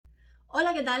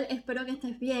Hola, ¿qué tal? Espero que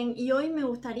estés bien y hoy me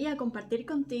gustaría compartir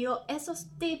contigo esos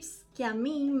tips que a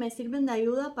mí me sirven de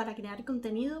ayuda para crear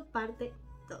contenido parte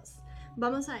 2.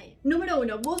 Vamos a ir. Número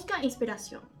 1. Busca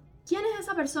inspiración. ¿Quién es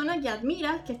esa persona que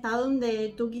admiras que está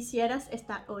donde tú quisieras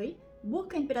estar hoy?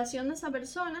 Busca inspiración de esa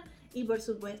persona y por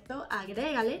supuesto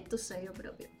agrégale tu sello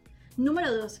propio.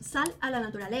 Número 2. Sal a la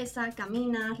naturaleza,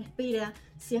 camina, respira.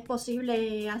 Si es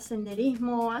posible, haz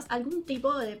senderismo, haz algún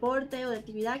tipo de deporte o de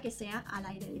actividad que sea al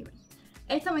aire libre.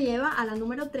 Esto me lleva a la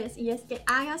número 3 y es que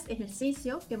hagas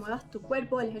ejercicio, que muevas tu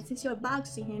cuerpo. El ejercicio va a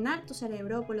oxigenar tu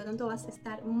cerebro, por lo tanto vas a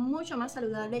estar mucho más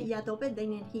saludable y a tope de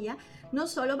energía, no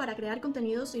solo para crear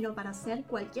contenido, sino para hacer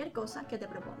cualquier cosa que te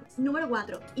propongas. Número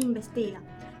 4. Investiga.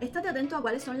 Estate atento a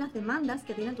cuáles son las demandas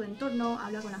que tiene tu entorno,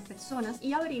 habla con las personas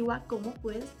y averigua cómo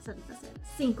puedes satisfacerlas.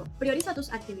 5. Prioriza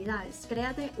tus actividades,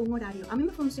 créate un horario. A mí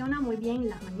me funciona muy bien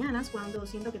las mañanas cuando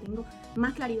siento que tengo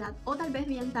más claridad o tal vez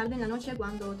bien tarde en la noche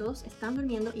cuando todos están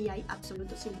durmiendo y hay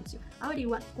absoluto silencio.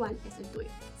 Averigua cuál es el tuyo.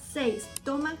 6.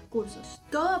 Toma cursos.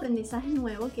 Todo aprendizaje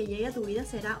nuevo que llegue a tu vida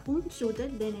será un shooter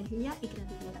de energía y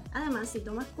creatividad. Además, si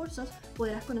tomas cursos,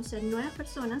 podrás conocer nuevas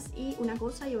personas y una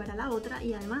cosa llevará a la otra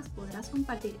y además podrás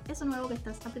compartir eso nuevo que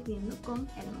estás aprendiendo con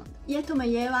el mundo. Y esto me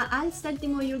lleva al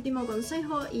séptimo y último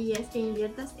consejo y es que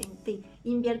inviertas en ti.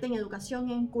 Invierte en educación,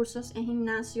 en cursos, en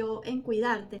gimnasio, en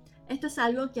cuidarte. Esto es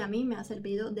algo que a mí me ha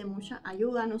servido de mucha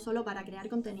ayuda, no solo para crear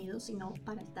contenido, sino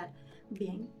para estar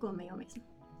bien conmigo mismo.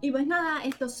 Y pues nada,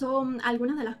 estas son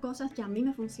algunas de las cosas que a mí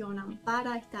me funcionan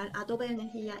para estar a tope de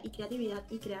energía y creatividad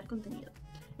y crear contenido.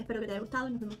 Espero que te haya gustado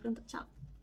y nos vemos pronto. Chao.